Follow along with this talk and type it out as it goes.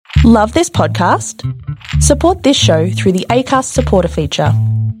Love this podcast? Support this show through the Acast supporter feature.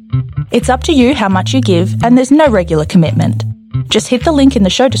 It's up to you how much you give, and there's no regular commitment. Just hit the link in the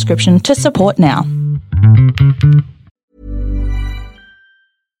show description to support now.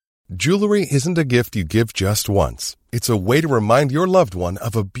 Jewelry isn't a gift you give just once. It's a way to remind your loved one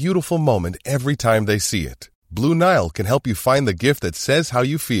of a beautiful moment every time they see it. Blue Nile can help you find the gift that says how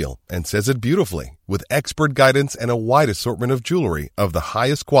you feel and says it beautifully, with expert guidance and a wide assortment of jewelry of the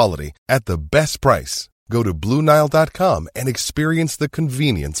highest quality at the best price. Go to BlueNile.com and experience the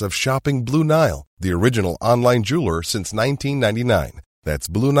convenience of shopping Blue Nile, the original online jeweler since 1999. That's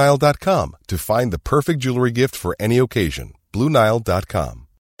BlueNile.com to find the perfect jewelry gift for any occasion. BlueNile.com.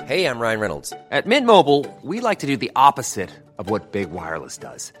 Hey, I'm Ryan Reynolds. At Mint Mobile, we like to do the opposite of what Big Wireless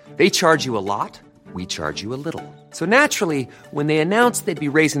does. They charge you a lot. We charge you a little. So naturally, when they announced they'd be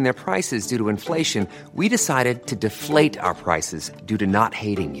raising their prices due to inflation, we decided to deflate our prices due to not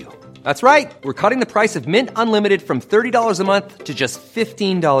hating you. That's right. We're cutting the price of Mint Unlimited from $30 a month to just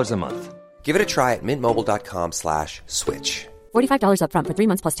 $15 a month. Give it a try at mintmobile.com/switch. $45 up front for 3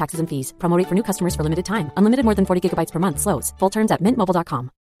 months plus taxes and fees. Promo rate for new customers for limited time. Unlimited more than 40 gigabytes per month. Slows full terms at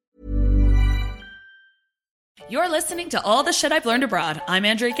mintmobile.com. You're listening to All the Shit I've Learned Abroad. I'm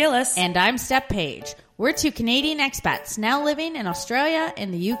Andrea Gillis. And I'm Steph Page. We're two Canadian expats now living in Australia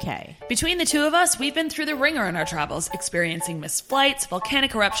and the UK. Between the two of us, we've been through the ringer in our travels, experiencing missed flights,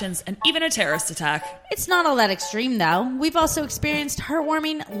 volcanic eruptions, and even a terrorist attack. It's not all that extreme, though. We've also experienced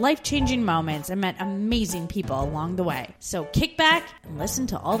heartwarming, life-changing moments and met amazing people along the way. So kick back and listen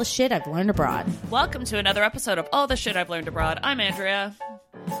to All the Shit I've Learned Abroad. Welcome to another episode of All the Shit I've Learned Abroad. I'm Andrea.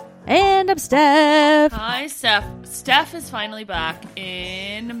 And I'm Steph. Hi, Steph. Steph is finally back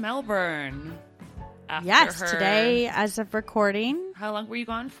in Melbourne. Yes, today, as of recording. How long were you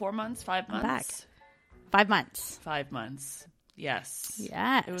gone? 4 months? 5 months? Back. 5 months. 5 months. Yes.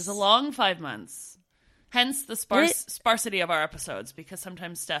 Yes. It was a long 5 months. Hence the sparsity of our episodes, because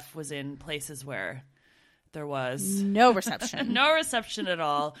sometimes Steph was in places where there was no reception. No reception at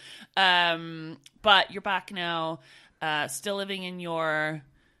all. But you're back now, still living in your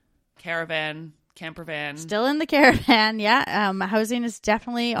camper van. Still in the caravan, yeah. Housing is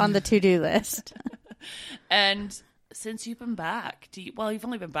definitely on the to-do list. And since you've been back, you've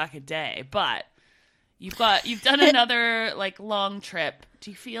only been back a day, but you've done another long trip. Do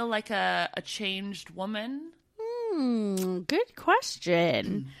you feel like a changed woman? Good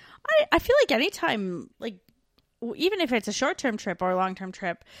question. I feel like anytime, even if it's a short-term trip or a long-term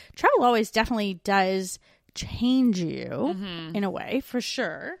trip, travel always definitely does change you in a way, for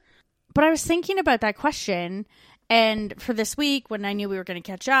sure. But I was thinking about that question, and for this week, when I knew we were going to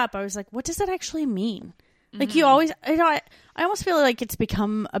catch up, I was like, what does that actually mean? You always, I almost feel like it's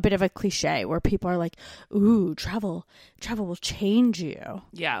become a bit of a cliche where people are like, ooh, travel will change you.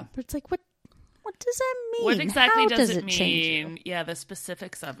 Yeah. But it's like, what does that mean? What exactly does it mean? Yeah, the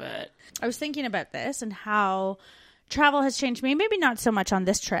specifics of it. I was thinking about this and how travel has changed me. Maybe not so much on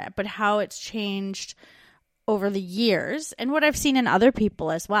this trip, but how it's changed over the years and what I've seen in other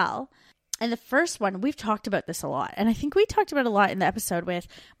people as well. And the first one, we've talked about this a lot. And I think we talked about it a lot in the episode with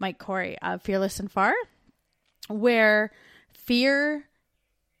Mike Corey of Fearless and Far, where fear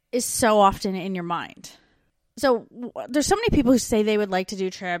is so often in your mind. So there's so many people who say they would like to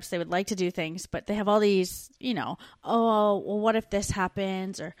do trips, they would like to do things, but they have all these, oh, well, what if this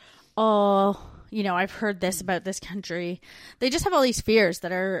happens? Or, oh, I've heard this about this country. They just have all these fears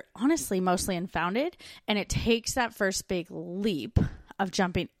that are honestly mostly unfounded. And it takes that first big leap of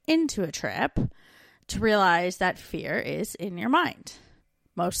jumping into a trip to realize that fear is in your mind.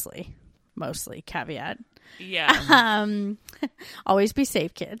 Mostly, caveat. Yeah. Always be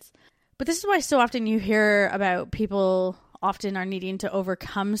safe, kids. But this is why so often you hear about people often are needing to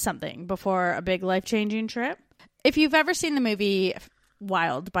overcome something before a big life-changing trip. If you've ever seen the movie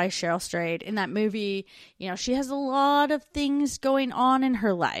Wild by Cheryl Strayed, in that movie, she has a lot of things going on in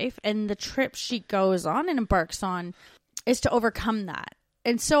her life, and the trip she goes on and embarks on is to overcome that.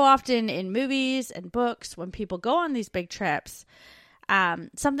 And so often in movies and books, when people go on these big trips,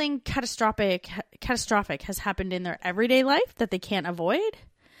 something catastrophic has happened in their everyday life that they can't avoid.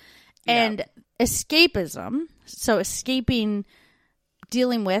 Yeah. And escapism, so escaping,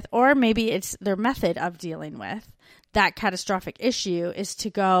 dealing with, or maybe it's their method of dealing with that catastrophic issue, is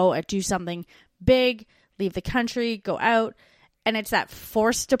to go and do something big, leave the country, go out. And it's that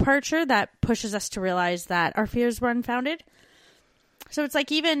forced departure that pushes us to realize that our fears were unfounded. So it's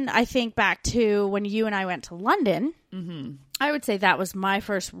like, even I think back to when you and I went to London, I would say that was my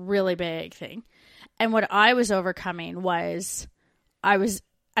first really big thing. And what I was overcoming was I was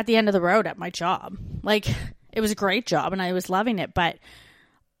at the end of the road at my job. It was a great job and I was loving it, but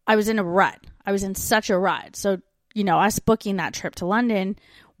I was in a rut. I was in such a rut. So, you know, us booking that trip to London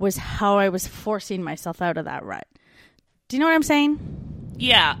was how I was forcing myself out of that rut. Do you know what I'm saying?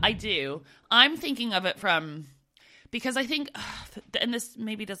 Yeah, I do. I'm thinking of it from, because I think, and this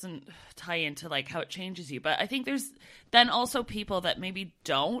maybe doesn't tie into like how it changes you, but I think there's then also people that maybe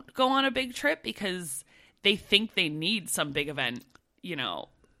don't go on a big trip because they think they need some big event, you know,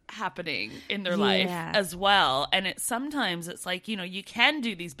 happening in their life as well. And sometimes it's like, you know, you can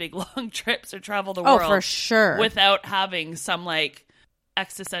do these big long trips or travel the world for sure without having some like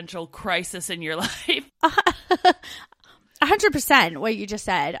existential crisis in your life. 100% what you just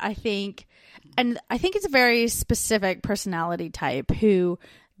said. I think it's a very specific personality type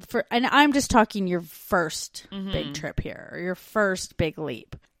and I'm just talking your first big trip here or your first big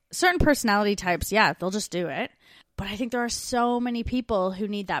leap. Certain personality types, yeah, they'll just do it. But I think there are so many people who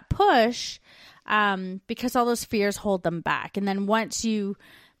need that push because all those fears hold them back. And then once you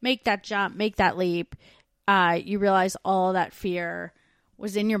make that jump, make that leap, you realize all that fear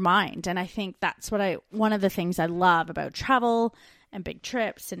was in your mind. And I think that's one of the things I love about travel and big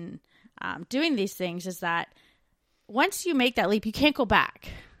trips and doing these things is that once you make that leap, you can't go back.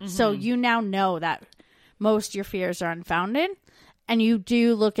 So you now know that most of your fears are unfounded and you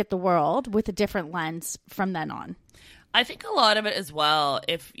do look at the world with a different lens from then on. I think a lot of it as well,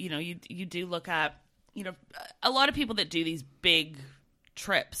 if, you know, you do look at, you know, a lot of people that do these big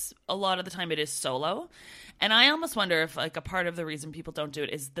trips, a lot of the time it is solo. And I almost wonder if like a part of the reason people don't do it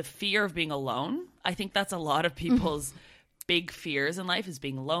is the fear of being alone. I think that's a lot of people's big fears in life is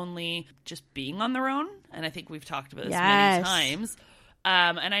being lonely, just being on their own. And I think we've talked about this many times.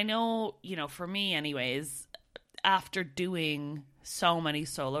 And I know, you know, for me anyways, after doing so many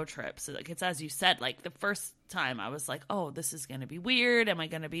solo trips, like it's as you said, like the first time I was like, oh, this is going to be weird. Am I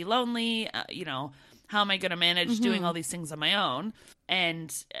going to be lonely? You know, how am I going to manage doing all these things on my own?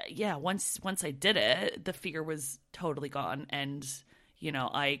 And yeah, once I did it, the fear was totally gone. And, you know,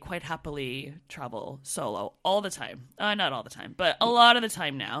 I quite happily travel solo all the time. Not all the time, but a lot of the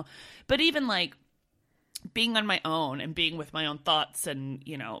time now. But even like being on my own and being with my own thoughts and,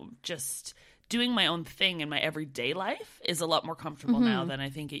 you know, just doing my own thing in my everyday life is a lot more comfortable now than I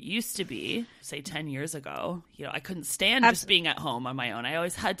think it used to be, say 10 years ago. You know, I couldn't stand just being at home on my own. I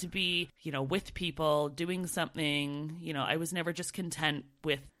always had to be, you know, with people, doing something. You know, I was never just content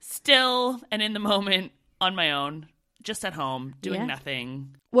with still and in the moment on my own, just at home, doing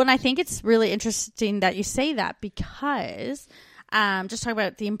nothing. Well, and I think it's really interesting that you say that because just talk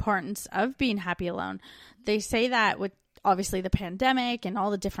about the importance of being happy alone. They say that with obviously the pandemic and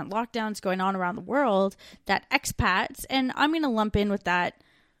all the different lockdowns going on around the world, that expats, and I'm going to lump in with that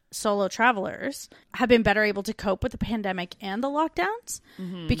solo travelers, have been better able to cope with the pandemic and the lockdowns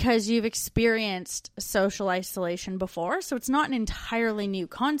because you've experienced social isolation before. So it's not an entirely new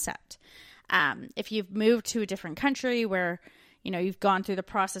concept. If you've moved to a different country where, you know, you've gone through the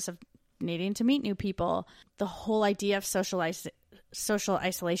process of needing to meet new people, the whole idea of social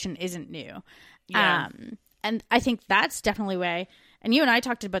isolation isn't new. Yeah. And I think that's definitely way, and you and I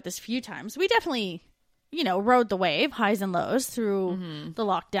talked about this a few times, we definitely, you know, rode the wave, highs and lows through the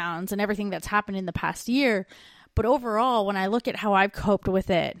lockdowns and everything that's happened in the past year. But overall, when I look at how I've coped with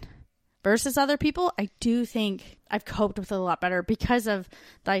it versus other people, I do think I've coped with it a lot better because of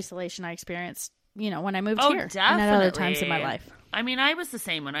the isolation I experienced, you know, when I moved here definitely. and at other times in my life. I mean, I was the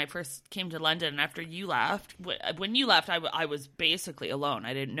same when I first came to London. After you left, when you left, I was basically alone.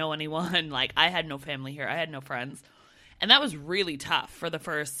 I didn't know anyone. Like, I had no family here. I had no friends. And that was really tough for the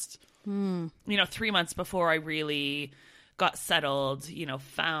first, you know, 3 months before I really got settled, you know,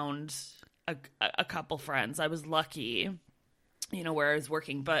 found a couple friends. I was lucky, you know, where I was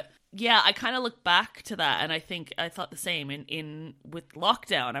working. But yeah, I kind of look back to that and I think I thought the same in with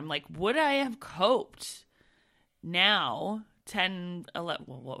lockdown. I'm like, would I have coped now 10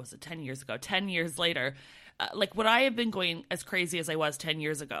 years ago, 10 years later, like would I have been going as crazy as I was 10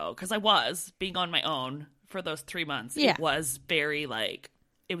 years ago? Because I was being on my own for those 3 months. It was very like,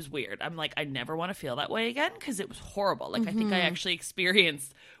 it was weird. I'm like, I never want to feel that way again because it was horrible. Like I think I actually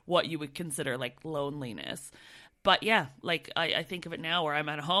experienced what you would consider like loneliness. But yeah, like I think of it now where I'm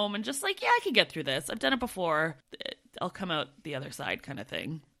at home and just like, yeah, I can get through this. I've done it before. I'll come out the other side kind of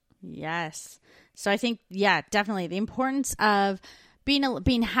thing. Yes. So I think, yeah, definitely the importance of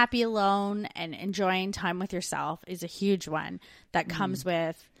being happy alone and enjoying time with yourself is a huge one that comes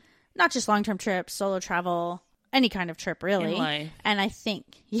with not just long-term trips, solo travel, any kind of trip really. In life. And I think,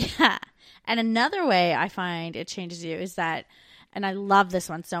 yeah. And another way I find it changes you is that, and I love this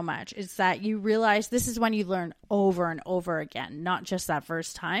one so much, is that you realize this is when you learn over and over again, not just that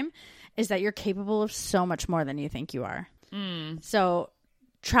first time, is that you're capable of so much more than you think you are. So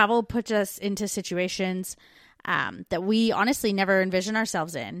travel puts us into situations that we honestly never envision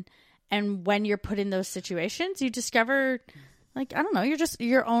ourselves in. And when you're put in those situations, you discover, like, I don't know, you're just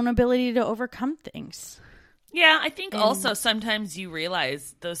your own ability to overcome things. Yeah, I think also sometimes you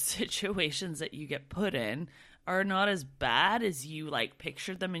realize those situations that you get put in are not as bad as you like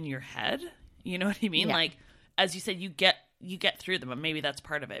pictured them in your head. You know what I mean? Yeah. Like, as you said, you get through them, and maybe that's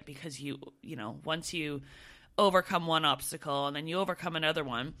part of it, because you know, once you overcome one obstacle and then you overcome another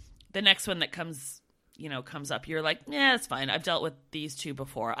one, the next one that comes up, you're like, yeah, it's fine. I've dealt with these two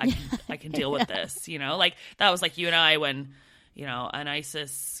before. I can deal with this, you know? Like, that was like you and I when, you know, an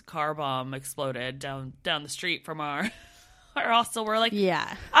ISIS car bomb exploded down the street from our hostel. We're like,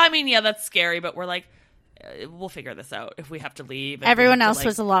 Yeah. I mean, yeah, that's scary, but we're like, we'll figure this out if we have to leave. Everyone else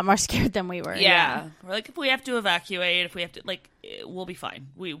was a lot more scared than we were. Yeah. We're like, if we have to evacuate, if we have to, like, we'll be fine.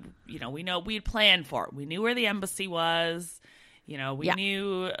 We know we'd planned for it. We knew where the embassy was. You know, we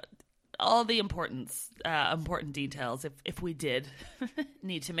knew all the important details if we did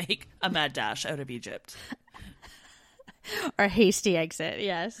need to make a mad dash out of Egypt. Or hasty exit,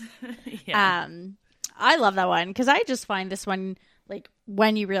 yes. Yeah. I love that one because I just find this one, like,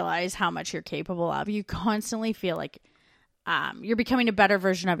 when you realize how much you're capable of, you constantly feel like you're becoming a better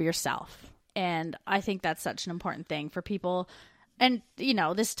version of yourself. And I think that's such an important thing for people. And, you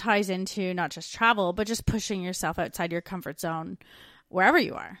know, this ties into not just travel, but just pushing yourself outside your comfort zone wherever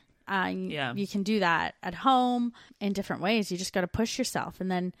you are. You can do that at home in different ways. You just got to push yourself. And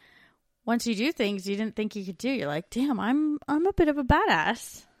then once you do things you didn't think you could do, you're like, damn, I'm a bit of a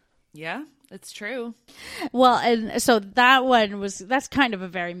badass. Yeah, it's true. Well, and so that's kind of a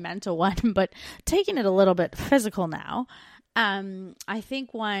very mental one, but taking it a little bit physical now, I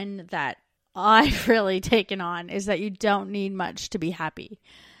think one that I've really taken on is that you don't need much to be happy.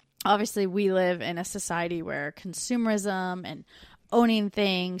 Obviously, we live in a society where consumerism and owning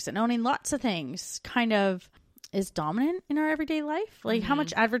things and owning lots of things kind of is dominant in our everyday life. Like, how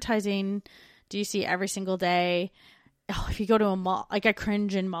much advertising do you see every single day? Oh, if you go to a mall, like, I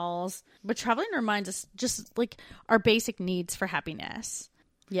cringe in malls. But traveling reminds us just, like, our basic needs for happiness.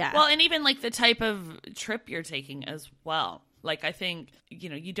 Yeah. Well, and even, like, the type of trip you're taking as well. Like, I think, you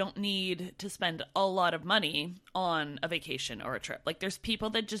know, you don't need to spend a lot of money on a vacation or a trip. Like, there's people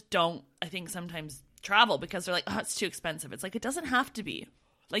that just don't, I think, sometimes travel because they're like, oh, it's too expensive. It's like, it doesn't have to be.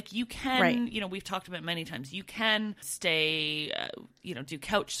 Like, you can, you know, we've talked about many times, you can stay, do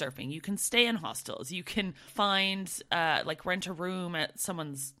couch surfing. You can stay in hostels. You can find, rent a room at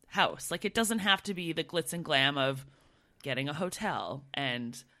someone's house. Like, it doesn't have to be the glitz and glam of getting a hotel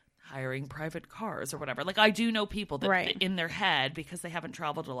and hiring private cars or whatever. Like, I do know people that in their head, because they haven't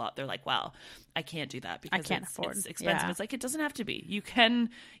traveled a lot, they're like, wow, I can't do that because I can't afford. It's expensive. Yeah. It's like, it doesn't have to be. You can,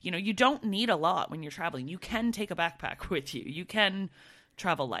 you know, you don't need a lot when you're traveling. You can take a backpack with you. You can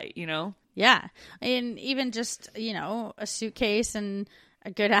travel light, you know? Yeah. And even just, you know, a suitcase and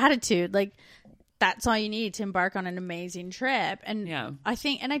a good attitude, like, that's all you need to embark on an amazing trip. And I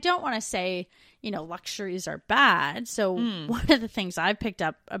think, and I don't want to say, you know, luxuries are bad. So one of the things I've picked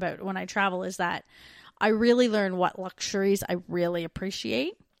up about when I travel is that I really learn what luxuries I really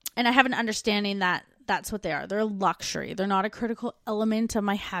appreciate. And I have an understanding that that's what they are. They're a luxury. They're not a critical element of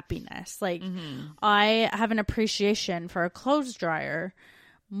my happiness. Like, I have an appreciation for a clothes dryer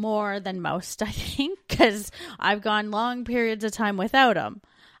more than most, I think, because I've gone long periods of time without them.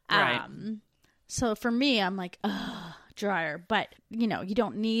 Right. So for me, I'm like, ugh, dryer. But, you know, you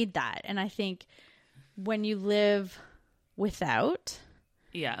don't need that. And I think when you live without,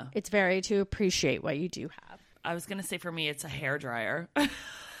 it's very to appreciate what you do have. I was going to say, for me, it's a hairdryer.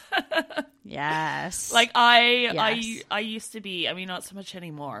 Yes. Like, I used to be, I mean, not so much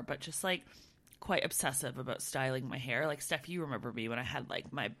anymore, but just, like, quite obsessive about styling my hair. Like, Steph, you remember me when I had, like,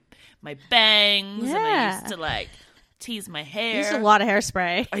 my bangs, and I used to, like, tease my hair. You used a lot of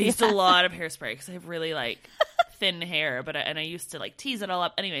hairspray. I used a lot of hairspray because I have really, like, thin hair, but I used to, like, tease it all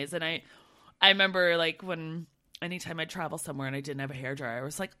up. Anyways, and I remember, like, anytime I travel somewhere and I didn't have a hairdryer, I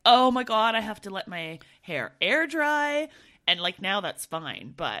was like, oh my God, I have to let my hair air dry. And, like, now that's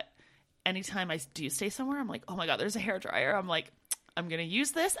fine. But anytime I do stay somewhere, I'm like, oh my God, there's a hairdryer. I'm like, I'm going to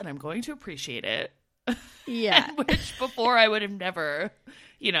use this and I'm going to appreciate it. Yeah. Which before I would have never,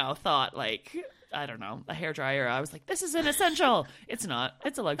 you know, thought, like, I don't know, a hairdryer. I was like, this is an essential. It's not.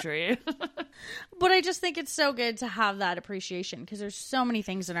 It's a luxury. But I just think it's so good to have that appreciation because there's so many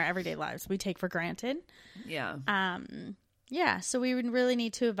things in our everyday lives we take for granted. Yeah. Yeah. So we would really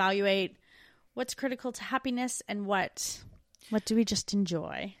need to evaluate what's critical to happiness and what do we just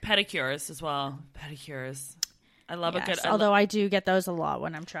enjoy. Pedicures as well. Pedicures. I love a good... Although I do get those a lot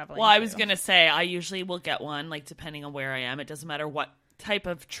when I'm traveling. Well, I was going to say, I usually will get one, like, depending on where I am. It doesn't matter what type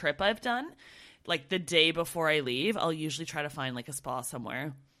of trip I've done, like the day before I leave, I'll usually try to find like a spa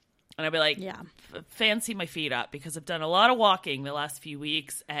somewhere. And I'll be like, fancy my feet up, because I've done a lot of walking the last few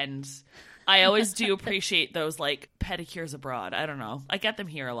weeks, and I always do appreciate those like pedicures abroad. I don't know. I get them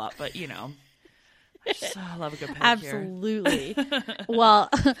here a lot, but I just love a good pedicure. Absolutely. Well,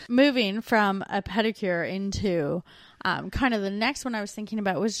 moving from a pedicure into kind of the next one I was thinking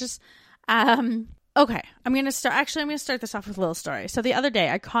about was just, okay, I'm going to start this off with a little story. So the other day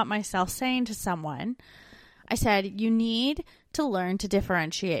I caught myself saying to someone, I said, you need to learn to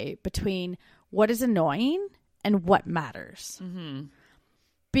differentiate between what is annoying and what matters. Mm-hmm.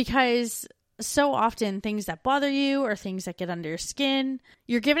 Because so often things that bother you or things that get under your skin,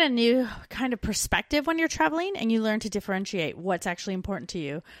 you're given a new kind of perspective when you're traveling, and you learn to differentiate what's actually important to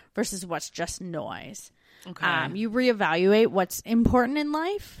you versus what's just noise. Okay. You reevaluate what's important in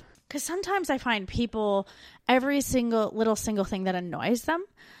life, because sometimes I find people, every single thing that annoys them,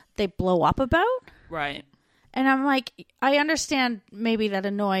 they blow up about. Right. And I'm like, I understand maybe that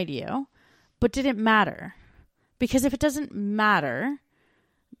annoyed you, but did it matter? Because if it doesn't matter,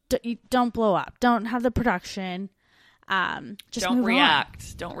 don't blow up. Don't have the production. Just don't move react.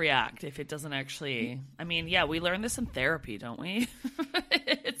 on. Don't react if it doesn't actually. I mean, yeah, we learn this in therapy, don't we?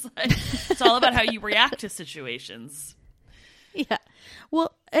 It's all about how you react to situations. Yeah.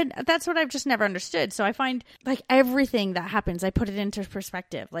 Well, and that's what I've just never understood. So I find like everything that happens, I put it into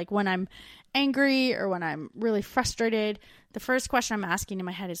perspective. Like when I'm angry or when I'm really frustrated, the first question I'm asking in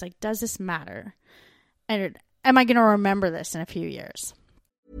my head is like, does this matter? And am I going to remember this in a few years?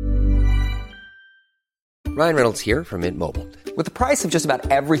 Ryan Reynolds here from Mint Mobile. With the price of just about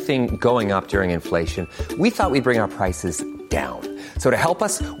everything going up during inflation, we thought we'd bring our prices down. So to help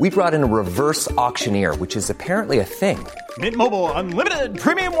us, we brought in a reverse auctioneer, which is apparently a thing. Mint Mobile Unlimited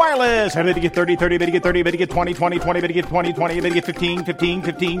Premium Wireless. How to get 30, 30, bit to get 30, bit to get 20, 20, 20, bit to get 20, 20, bit to get 15, 15,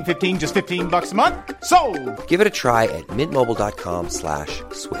 15, 15, just $15 a month? Sold! Give it a try at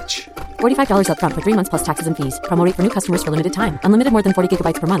mintmobile.com/switch. $45 up front for 3 months plus taxes and fees. Promo rate for new customers for limited time. Unlimited more than 40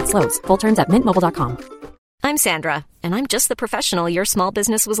 gigabytes per month. Slows full terms at mintmobile.com. I'm Sandra, and I'm just the professional your small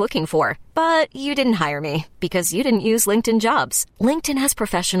business was looking for. But you didn't hire me because you didn't use LinkedIn Jobs. LinkedIn has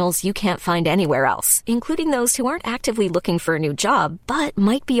professionals you can't find anywhere else, including those who aren't actively looking for a new job, but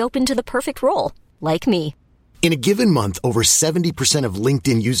might be open to the perfect role, like me. In a given month, over 70% of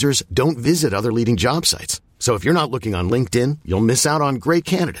LinkedIn users don't visit other leading job sites. So if you're not looking on LinkedIn, you'll miss out on great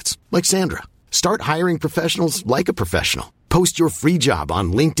candidates like Sandra. Start hiring professionals like a professional. Post your free job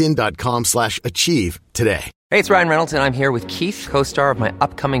on linkedin.com/achieve today. Hey, it's Ryan Reynolds, and I'm here with Keith, co-star of my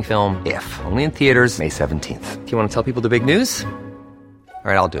upcoming film, If, only in theaters May 17th. Do you want to tell people the big news? All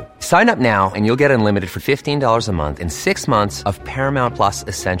right, I'll do it. Sign up now and you'll get unlimited for $15 a month and 6 months of Paramount Plus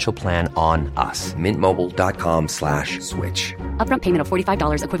Essential Plan on us. MintMobile.com/switch. Upfront payment of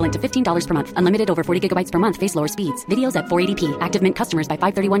 $45 equivalent to $15 per month. Unlimited over 40 gigabytes per month. Face lower speeds. Videos at 480p. Active Mint customers by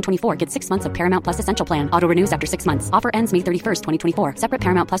 531.24 get 6 months of Paramount Plus Essential Plan. Auto renews after 6 months. Offer ends May 31st, 2024. Separate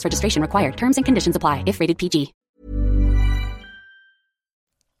Paramount Plus registration required. Terms and conditions apply if rated PG.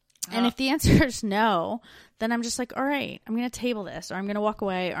 And if the answer is no, then I'm just like, all right, I'm going to table this, or I'm going to walk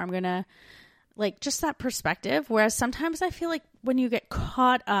away, or I'm going to, like, just that perspective. Whereas sometimes I feel like when you get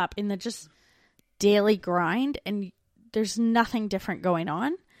caught up in the just daily grind and there's nothing different going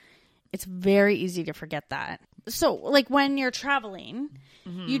on, it's very easy to forget that. So, like, when you're traveling,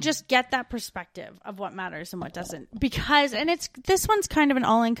 you just get that perspective of what matters and what doesn't. Because, and this one's kind of an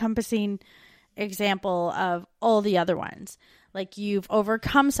all-encompassing example of all the other ones. Like, you've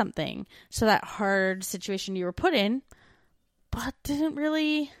overcome something, so that hard situation you were put in, but didn't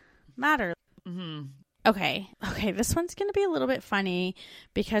really matter. Mm-hmm. Okay, this one's going to be a little bit funny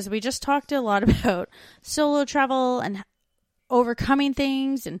because we just talked a lot about solo travel and overcoming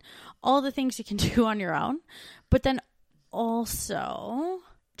things and all the things you can do on your own. But then also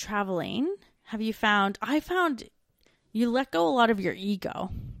traveling, I found you let go a lot of your ego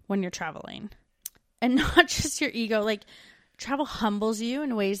when you're traveling. And not just your ego, like, travel humbles you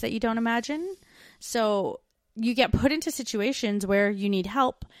in ways that you don't imagine. So you get put into situations where you need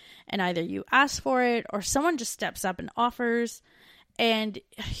help, and either you ask for it or someone just steps up and offers, and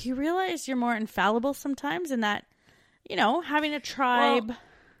you realize you're more infallible sometimes, and that, you know, having a tribe. Well,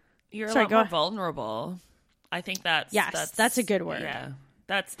 you're a lot more vulnerable. I think that's a good word. Yeah.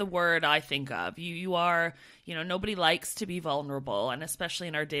 That's the word I think of. You are, nobody likes to be vulnerable, and especially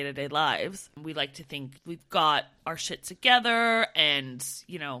in our day-to-day lives, we like to think we've got our shit together, and,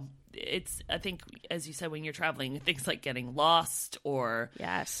 I think, as you said, when you're traveling, things like getting lost or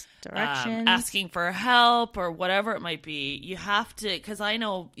directions, asking for help or whatever it might be, you have to, because I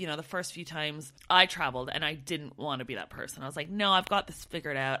know, the first few times I traveled and I didn't want to be that person. I was like, no, I've got this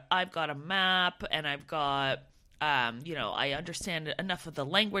figured out. I've got a map and I've got, I understand enough of the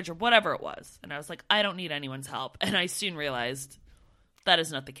language or whatever it was. And I was like, I don't need anyone's help. And I soon realized that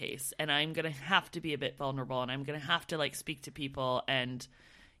is not the case. And I'm going to have to be a bit vulnerable, and I'm going to have to speak to people, and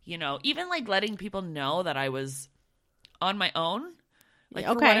even letting people know that I was on my own.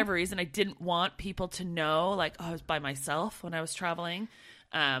 For whatever reason, I didn't want people to know, I was by myself when I was traveling,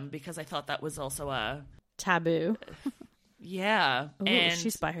 because I thought that was also a taboo. Yeah. Ooh, and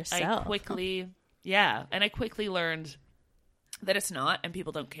she's by herself. I quickly learned that it's not, and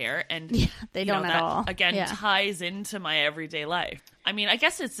people don't care. And they don't at all. Again, ties into my everyday life. I mean, I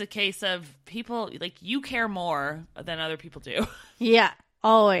guess it's a case of people, you care more than other people do. Yeah.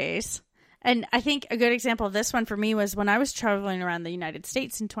 Always. And I think a good example of this one for me was when I was traveling around the United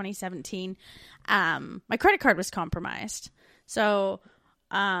States in 2017, my credit card was compromised. So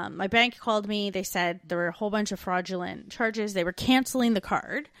my bank called me. They said there were a whole bunch of fraudulent charges. They were canceling the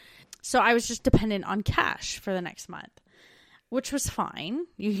card. So I was just dependent on cash for the next month, which was fine.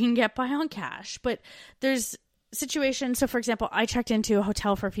 You can get by on cash. But there's situations. So, for example, I checked into a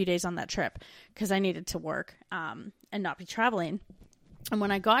hotel for a few days on that trip because I needed to work and not be traveling. And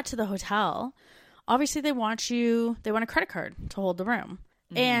when I got to the hotel, obviously they want a credit card to hold the room.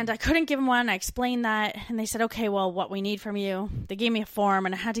 Mm-hmm. And I couldn't give them one. I explained that. And they said, okay, well, what we need from you. They gave me a form,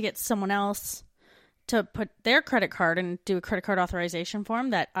 and I had to get someone else to put their credit card and do a credit card authorization form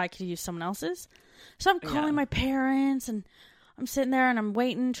that I could use someone else's. So I'm calling my parents, and I'm sitting there and I'm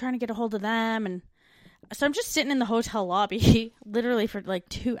waiting, trying to get a hold of them. And so I'm just sitting in the hotel lobby literally for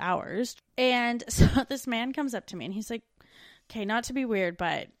 2 hours. And so this man comes up to me and he's like, okay, not to be weird,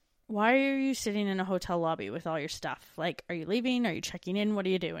 but why are you sitting in a hotel lobby with all your stuff? Are you leaving? Are you checking in? What are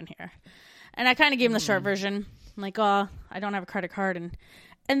you doing here? And I kind of gave him the short version. I'm like, oh, I don't have a credit card.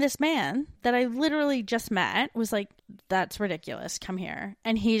 And this man that I literally just met was like, that's ridiculous. Come here.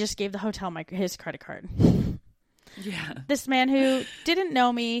 And he just gave the hotel his credit card. Yeah. This man who didn't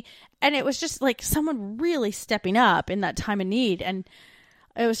know me. And it was just someone really stepping up in that time of need. And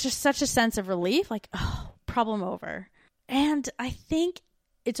it was just such a sense of relief. Problem over. And I think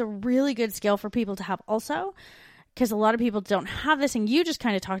it's a really good skill for people to have also, because a lot of people don't have this, and you just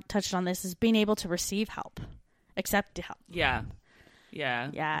kind of touched on this, is being able to receive help, accept help. Yeah.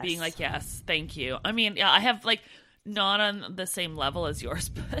 Yes. Being yes, thank you. I mean, I have not on the same level as yours,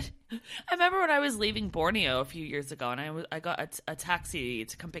 but I remember when I was leaving Borneo a few years ago, and I got a taxi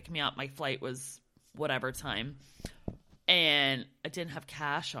to come pick me up. My flight was whatever time, and I didn't have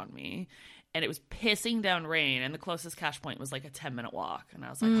cash on me. And it was pissing down rain, and the closest cash point was a 10-minute walk. And I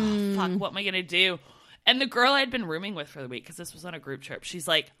was like, oh, fuck, what am I going to do? And the girl I'd been rooming with for the week, because this was on a group trip, she's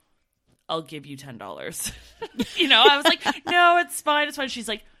like, I'll give you $10. I was like, no, it's fine. It's fine. She's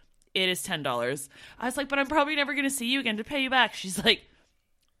like, it is $10. I was like, but I'm probably never going to see you again to pay you back. She's like,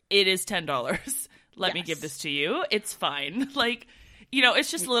 it is $10. Let me give this to you. It's fine.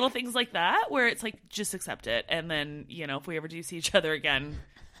 It's just little things like that where it's just accept it. And then, if we ever do see each other again,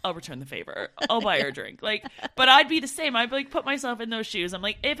 I'll return the favor. I'll buy her a drink. But I'd be the same. I'd put myself in those shoes. I'm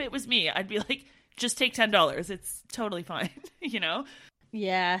if it was me, I'd be just take $10. It's totally fine.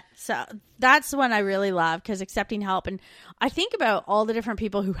 Yeah. So that's one I really love, because accepting help. And I think about all the different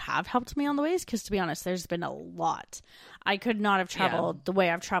people who have helped me on the ways, because to be honest, there's been a lot. I could not have traveled the way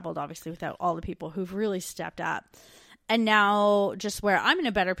I've traveled, obviously, without all the people who've really stepped up. And now just where I'm in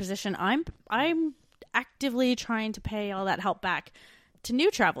a better position, I'm actively trying to pay all that help back to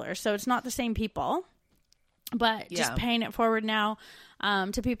new travelers. So it's not the same people, but just paying it forward now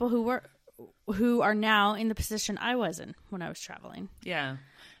to people who are now in the position I was in when I was traveling. Yeah.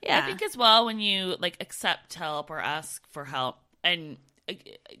 I think as well, when you accept help or ask for help, and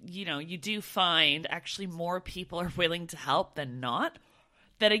you do find actually more people are willing to help than not,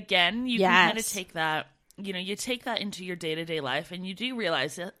 that again, you can kind of take that, you take that into your day-to-day life, and you do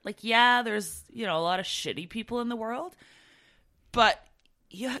realize that there's a lot of shitty people in the world, but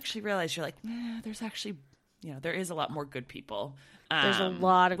you actually realize you're there's actually, there is a lot more good people. There's a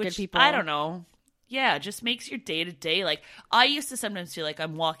lot of good people. I don't know. Yeah, it just makes your day-to-day, I used to sometimes feel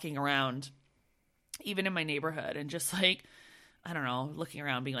I'm walking around, even in my neighborhood, and just I don't know, looking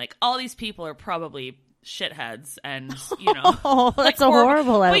around being all these people are probably shitheads, and, Oh, that's a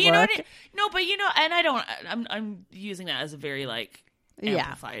horrible outlook. But and I don't, I'm using that as a very,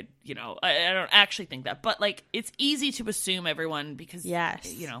 amplified. You know, I don't actually think that, but like it's easy to assume everyone because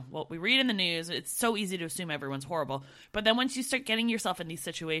you know what we read in the news. It's so easy to assume everyone's horrible. But then once you start getting yourself in these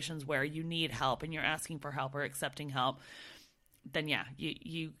situations where you need help and you're asking for help or accepting help, then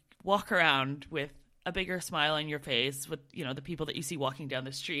you walk around with a bigger smile on your face with, you know, the people that you see walking down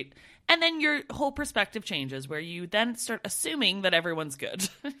the street. And then your whole perspective changes where you then start assuming that everyone's good,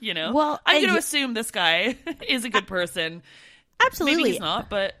 you know? Well, I'm going to assume this guy is a good person. Absolutely. Maybe he's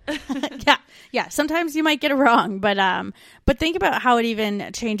not, but yeah. Sometimes you might get it wrong, but think about how it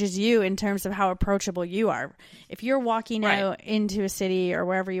even changes you in terms of how approachable you are. If you're walking out into a city or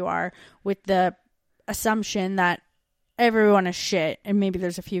wherever you are with the assumption that everyone is shit and maybe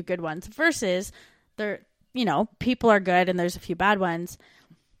there's a few good ones versus you know, people are good and there's a few bad ones,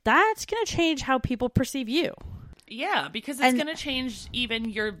 that's going to change how people perceive you. Yeah, because it's going to change even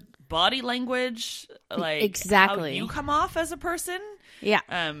your body language, like how you come off as a person. Yeah.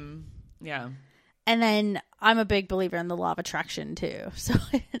 Yeah. And then I'm a big believer in the law of attraction too. So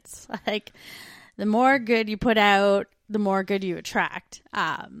it's like the more good you put out, the more good you attract.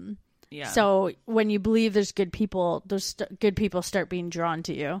 Yeah. So when you believe there's good people, those good people start being drawn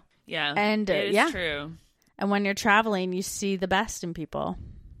to you. Yeah. And it is true. And when you're traveling, you see the best in people.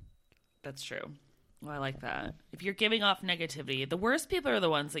 That's true. Well, I like that. If you're giving off negativity, the worst people are the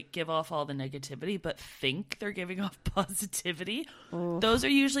ones that give off all the negativity but think they're giving off positivity. Ooh. Those are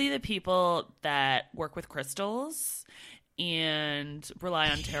usually the people that work with crystals and rely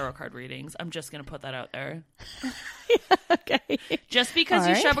on tarot card readings. I'm just going to put that out there. Okay. Just because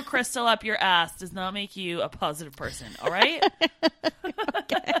you shove a crystal up your ass does not make you a positive person, all right?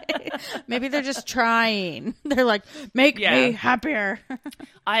 Okay. Maybe they're just trying. They're like, make me happier.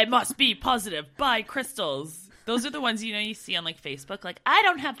 I must be positive. Buy crystals. Those are the ones, you know, you see on like Facebook, like, I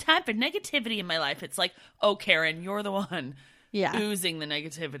don't have time for negativity in my life. It's like, oh, Karen, you're the one oozing the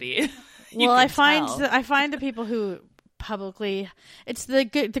negativity. Well, I find the people who publicly, it's the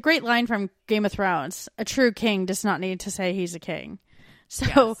great line from Game of Thrones, a true king does not need to say he's a king.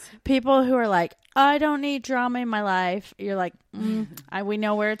 So people who are like, I don't need drama in my life, you're like, we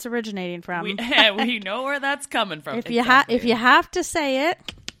know where it's originating from. We know where that's coming from. If you have to say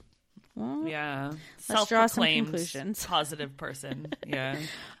it, well, let's draw some conclusions. Positive person. Yeah.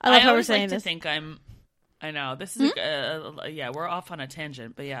 I love how we're like saying this. To think I know this is we're off on a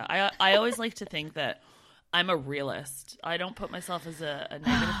tangent, but I always like to think that I'm a realist. I don't put myself as a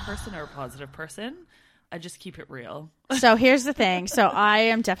negative person or a positive person. I just keep it real. So here's the thing. So I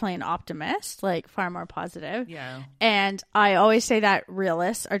am definitely an optimist, like far more positive. Yeah. And I always say that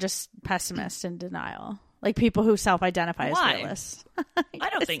realists are just pessimists and denial. Like people who self-identify as realists. I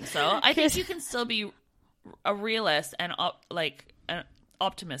don't think so. I think you can still be a realist and an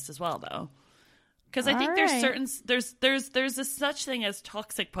optimist as well, though. Because I think there's a such thing as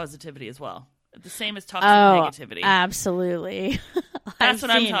toxic positivity as well. The same as toxic negativity. Absolutely. That's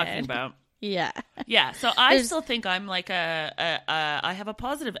what I'm talking about. Yeah. Yeah. So I still think I'm like I have a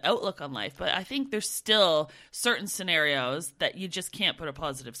positive outlook on life, but I think there's still certain scenarios that you just can't put a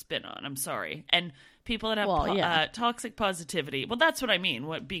positive spin on. I'm sorry. And people that have toxic positivity, well, that's what I mean.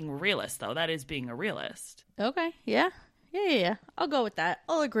 What being a realist, though, that is being a realist. Okay. Yeah. Yeah. I'll go with that.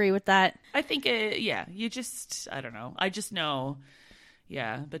 I'll agree with that. I think, you just, I don't know. I just know,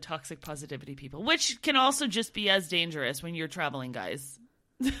 the toxic positivity people, which can also just be as dangerous when you're traveling, guys.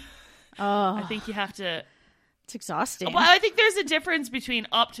 I think you have to. It's exhausting. Well, I think there's a difference between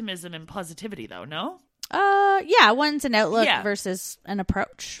optimism and positivity, though. No. Yeah. One's an outlook versus an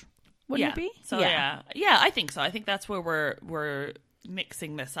approach. Wouldn't it be? So I think so. I think that's where we're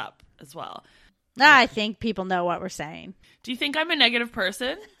mixing this up as well. I think people know what we're saying. Do you think I'm a negative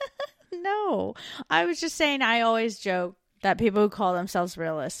person? No, I was just saying. I always joke that people who call themselves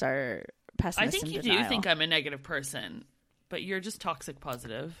realists are pessimists. I think you do think I'm a negative person, but you're just toxic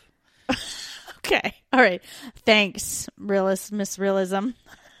positive. Okay. All right. Thanks, realist, Miss Realism.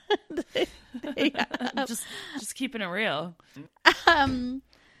 just keeping it real.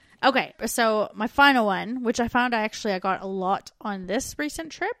 Okay. So my final one, which I found I got a lot on this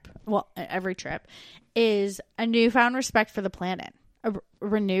recent trip, well, every trip, is a newfound respect for the planet. A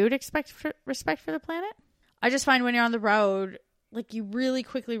renewed respect for the planet. I just find when you're on the road, like you really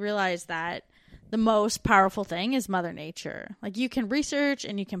quickly realize that the most powerful thing is Mother Nature. Like you can research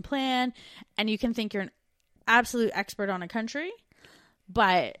and you can plan and you can think you're an absolute expert on a country,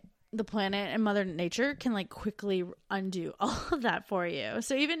 but the planet and Mother Nature can like quickly undo all of that for you.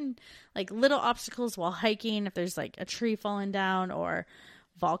 So even like little obstacles while hiking, if there's like a tree falling down or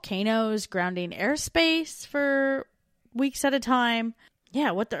volcanoes grounding airspace for weeks at a time.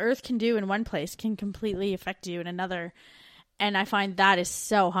 Yeah, what the earth can do in one place can completely affect you in another. And I find that is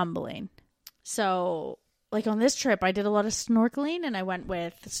so humbling. So, like on this trip, I did a lot of snorkeling, and I went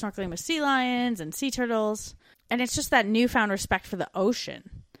with snorkeling with sea lions and sea turtles. And it's just that newfound respect for the ocean.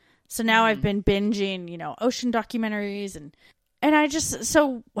 So now I've been binging, you know, ocean documentaries, and I just,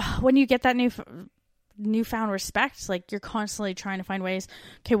 so when you get that newfound respect, like you're constantly trying to find ways,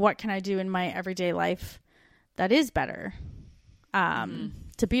 okay, what can I do in my everyday life that is better,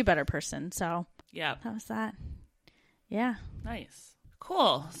 to be a better person. So yeah, that was that. Yeah. Nice.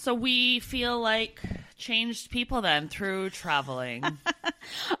 Cool. So we feel like changed people then through traveling.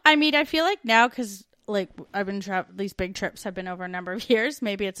 I mean, I feel like now, because like I've been these big trips have been over a number of years.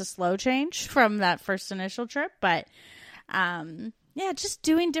 Maybe it's a slow change from that first initial trip, but yeah, just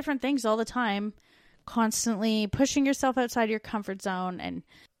doing different things all the time, constantly pushing yourself outside your comfort zone and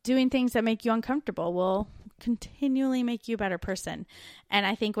doing things that make you uncomfortable will continually make you a better person. And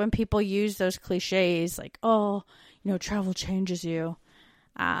I think when people use those cliches like, oh, you know, travel changes you,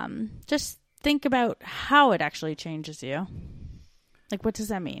 just think about how it actually changes you. Like, what does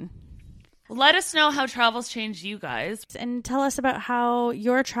that mean? Let us know how travels changed you guys. And tell us about how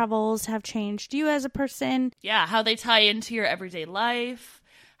your travels have changed you as a person. Yeah, how they tie into your everyday life,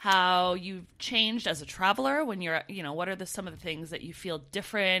 how you've changed as a traveler when you're, you know, what are some of the things that you feel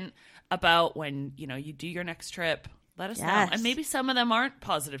different about when, you know, you do your next trip. Let us know. And maybe some of them aren't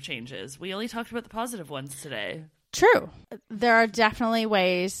positive changes. We only talked about the positive ones today. True. There are definitely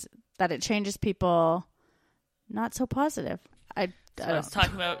ways that it changes people not so positive. I was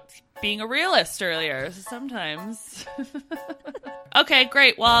talking about being a realist earlier. Sometimes. Okay,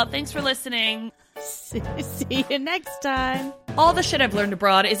 great. Well, thanks for listening. See you next time. All the Shit I've Learned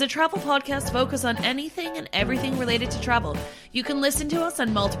Abroad is a travel podcast focused on anything and everything related to travel. You can listen to us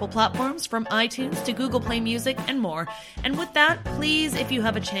on multiple platforms, from iTunes to Google Play Music and more. And with that, please, if you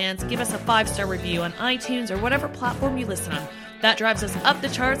have a chance, give us a 5-star review on iTunes or whatever platform you listen on. That drives us up the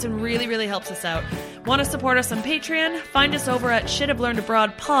charts and really, really helps us out. Want to support us on Patreon? Find us over at Shit I've Learned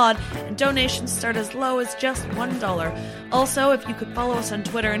Abroad Pod, and donations start as low as just $1. Also, if you could follow us on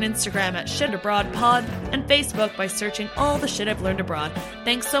Twitter and Instagram at Shit Abroad Pod, and Facebook by searching All the Shit I've Learned Abroad.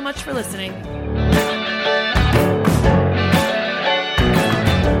 Thanks so much for listening.